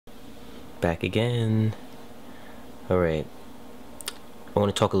Back again. Alright, I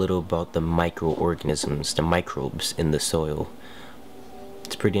want to talk a little about the microorganisms, the microbes in the soil.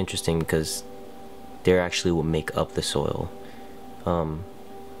 It's pretty interesting because they're actually what make up the soil,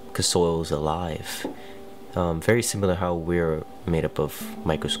 because soil is alive. Very similar how we're made up of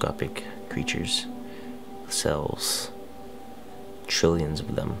microscopic creatures, cells, trillions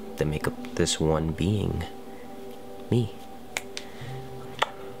of them that make up this one being, me.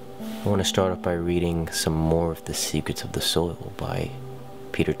 I want to start off by reading some more of The Secrets of the Soil by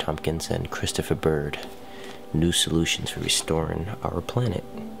Peter Tompkins and Christopher Bird. New Solutions for Restoring Our Planet.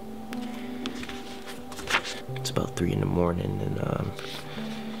 It's about 3 in the morning and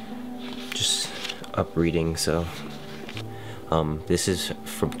just up reading, so this is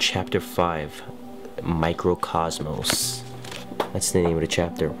from chapter 5, Microcosmos. That's the name of the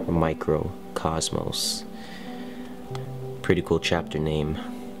chapter, Microcosmos. Pretty cool chapter name.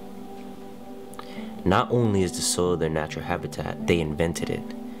 Not only is the soil their natural habitat, they invented it.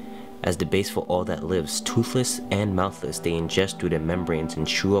 As the base for all that lives, toothless and mouthless, they ingest through their membranes and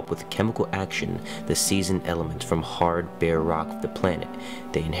chew up with chemical action the seasoned elements from hard, bare rock of the planet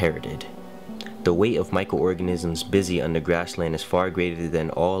they inherited. The weight of microorganisms busy on the grassland is far greater than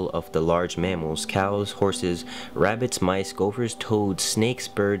all of the large mammals, cows, horses, rabbits, mice, gophers, toads, snakes,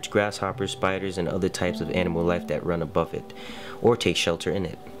 birds, grasshoppers, spiders, and other types of animal life that run above it, or take shelter in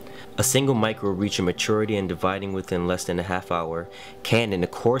it. A single microbe reaching maturity and dividing within less than a half hour can, in the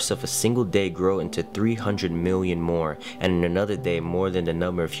course of a single day, grow into 300 million more, and in another day, more than the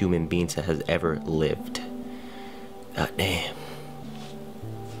number of human beings that has ever lived. God damn.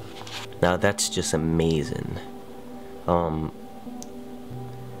 Now that's just amazing.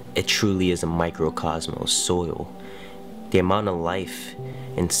 It truly is a microcosmos, soil. The amount of life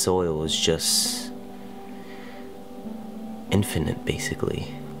in soil is just infinite,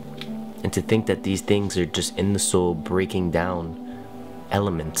 basically. And to think that these things are just in the soil breaking down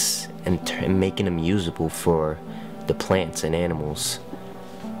elements and making them usable for the plants and animals.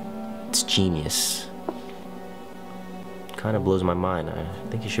 It's genius. Kind of blows my mind. I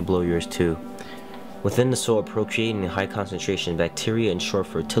think it should blow yours too. Within the soil, procreating in high concentration, bacteria ensure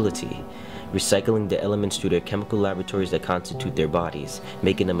fertility, recycling the elements through their chemical laboratories that constitute their bodies,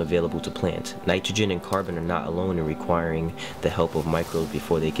 making them available to plants. Nitrogen and carbon are not alone in requiring the help of microbes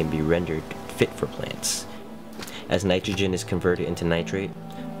before they can be rendered fit for plants. As nitrogen is converted into nitrate,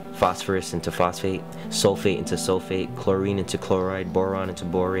 phosphorus into phosphate, sulfate into sulfate, chlorine into chloride, boron into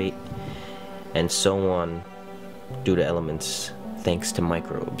borate, and so on through the elements, thanks to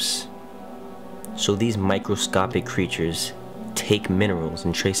microbes. So these microscopic creatures take minerals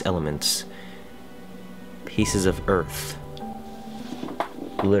and trace elements, pieces of earth,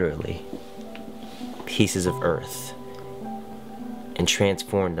 literally pieces of earth, and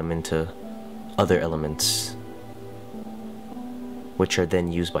transform them into other elements, which are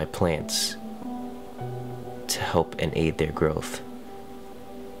then used by plants to help and aid their growth.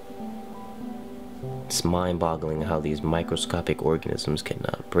 It's mind-boggling how these microscopic organisms can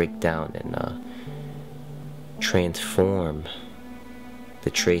break down and transform the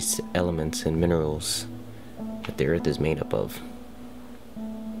trace elements and minerals that the earth is made up of.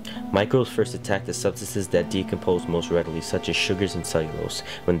 Microbes first attack the substances that decompose most readily, such as sugars and cellulose.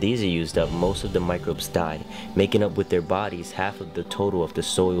 When these are used up, most of the microbes die, making up with their bodies half of the total of the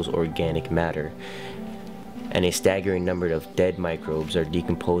soil's organic matter. And a staggering number of dead microbes are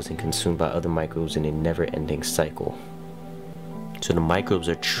decomposed and consumed by other microbes in a never-ending cycle. So the microbes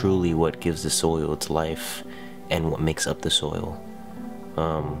are truly what gives the soil its life and what makes up the soil.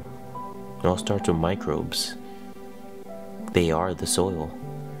 It all starts with microbes. They are the soil.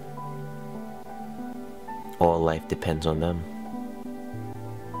 All life depends on them.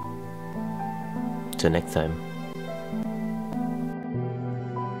 Till next time.